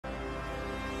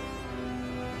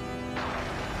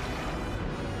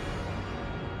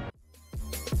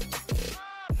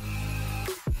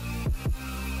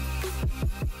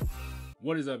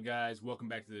What is up, guys? Welcome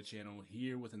back to the channel,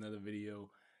 here with another video.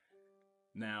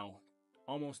 Now,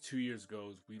 almost 2 years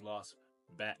ago, we lost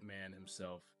Batman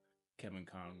himself, Kevin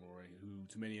Conroy, who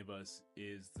to many of us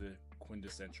is the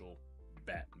quintessential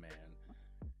Batman.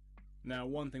 Now,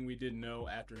 one thing we did know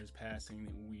after his passing,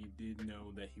 we did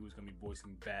know that he was going to be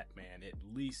voicing Batman at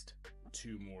least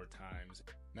 2 more times.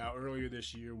 Now, earlier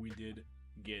this year, we did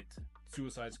get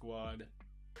Suicide Squad,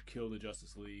 Kill the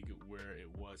Justice League, where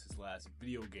it was his last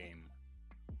video game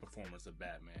performance of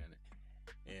Batman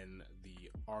in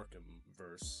the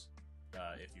Arkhamverse,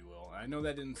 if you will. I know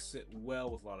that didn't sit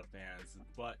well with a lot of fans,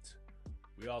 but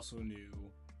we also knew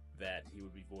that he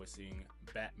would be voicing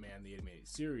Batman the Animated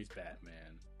Series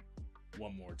Batman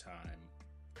one more time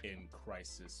in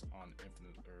Crisis on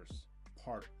Infinite Earths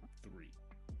Part 3.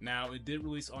 Now, it did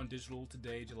release on digital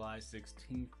today, July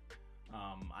 16th.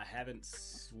 I haven't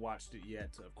watched it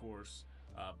yet, of course,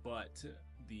 but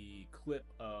the clip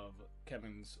of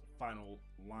Kevin's final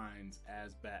lines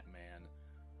as Batman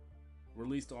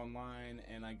released online,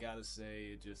 and I gotta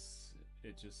say, it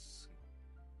just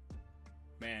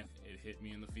man, it hit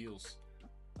me in the feels.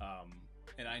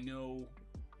 And I know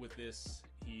with this,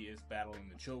 he is battling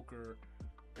the Joker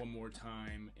one more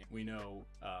time. We know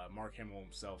Mark Hamill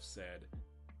himself said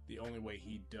the only way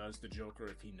he does the Joker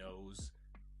if he knows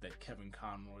that Kevin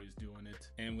Conroy is doing it.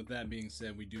 And with that being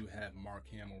said, we do have Mark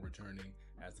Hamill returning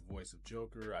as the voice of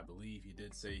Joker. I believe he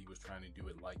did say he was trying to do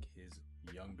it like his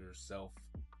younger self,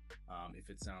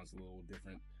 if it sounds a little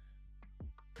different.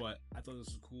 But I thought this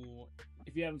was cool.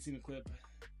 If you haven't seen the clip,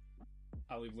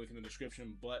 I'll leave a link in the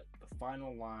description, but the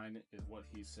final line is what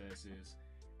he says is,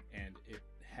 and it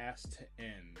has to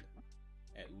end,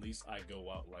 at least I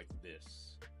go out like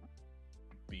this,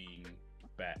 being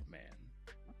Batman.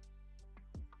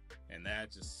 And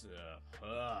that just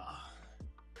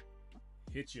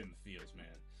hits you in the feels,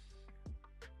 man.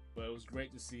 But it was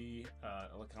great to see kind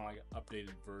of like an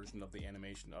updated version of the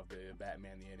animation of the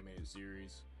Batman the Animated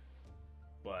Series.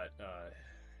 But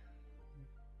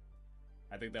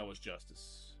I think that was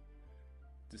justice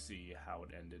to see how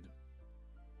it ended.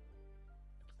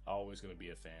 Always going to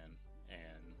be a fan,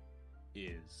 and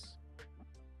is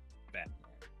Batman.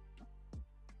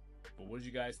 But what did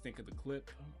you guys think of the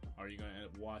clip? Are you going to end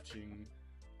up watching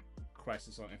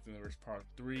Crisis on Infinite Earths Part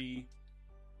 3?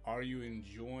 Are you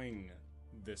enjoying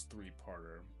this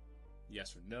 3-parter?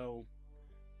 Yes or no?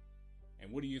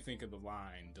 And what do you think of the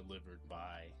line delivered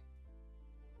by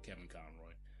Kevin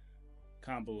Conroy?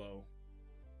 Comment below.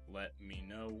 Let me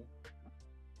know.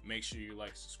 Make sure you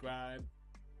like, subscribe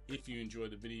if you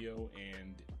enjoyed the video,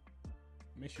 and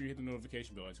make sure you hit the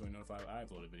notification bell so you're notified when I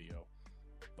upload a video.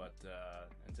 But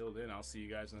until then, I'll see you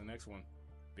guys in the next one.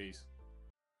 Peace.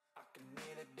 I can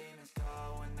hear the demons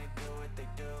call when they do what they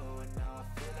do, and now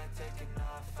I feel like taking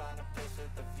off, find a place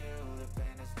with a view. The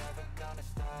pain is never gonna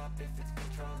stop if it's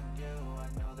controlling you.